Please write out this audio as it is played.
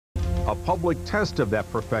A public test of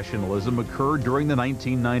that professionalism occurred during the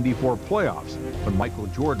 1994 playoffs when Michael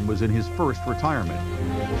Jordan was in his first retirement.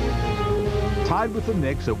 Tied with the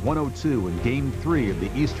Knicks at 102 in Game 3 of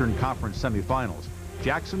the Eastern Conference semifinals,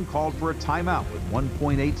 Jackson called for a timeout with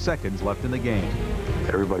 1.8 seconds left in the game.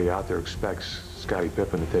 Everybody out there expects Scottie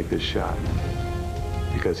Pippen to take this shot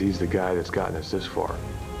because he's the guy that's gotten us this far.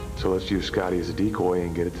 So let's use Scottie as a decoy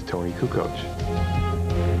and get it to Tony Kukoc.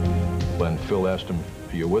 When Phil asked him,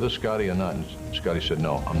 "Are you with us, Scottie, or not?" And Scottie said,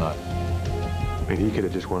 "No, I'm not." I mean, he could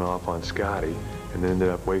have just went off on Scottie and then ended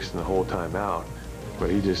up wasting the whole time out.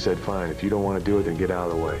 But he just said, fine, if you don't want to do it, then get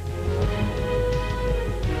out of the way.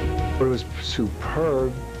 But it was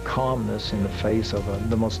superb calmness in the face of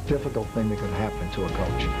the most difficult thing that could happen to a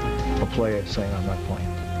coach. A player saying, I'm not playing.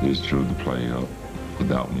 It's true to play up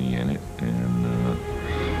without me in it, and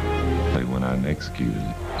they went out and executed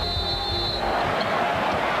it.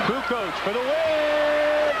 Kukoc for the win!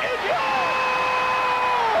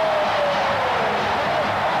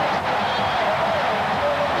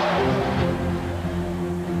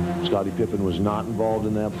 It's Scottie Pippen was not involved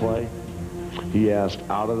in that play. He asked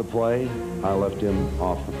out of the play. I left him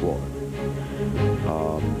off the floor.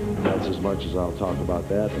 That's as much as I'll talk about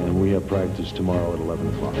that, and we have practice tomorrow at 11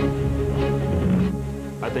 o'clock.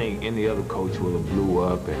 I think any other coach would have blew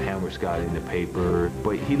up and hammered Scottie in the paper,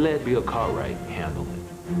 but he let Bill Cartwright handle it.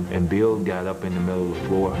 And Bill got up in the middle of the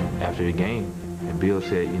floor after the game, and Bill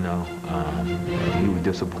said, you know, he was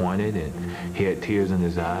disappointed and he had tears in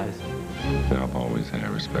his eyes. I've always had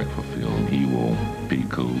respect for Phil. He will be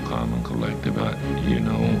cool, calm, and collected, but, you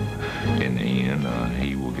know, in the end,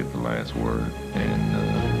 he will get the last word,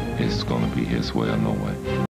 and it's going to be his way or no way.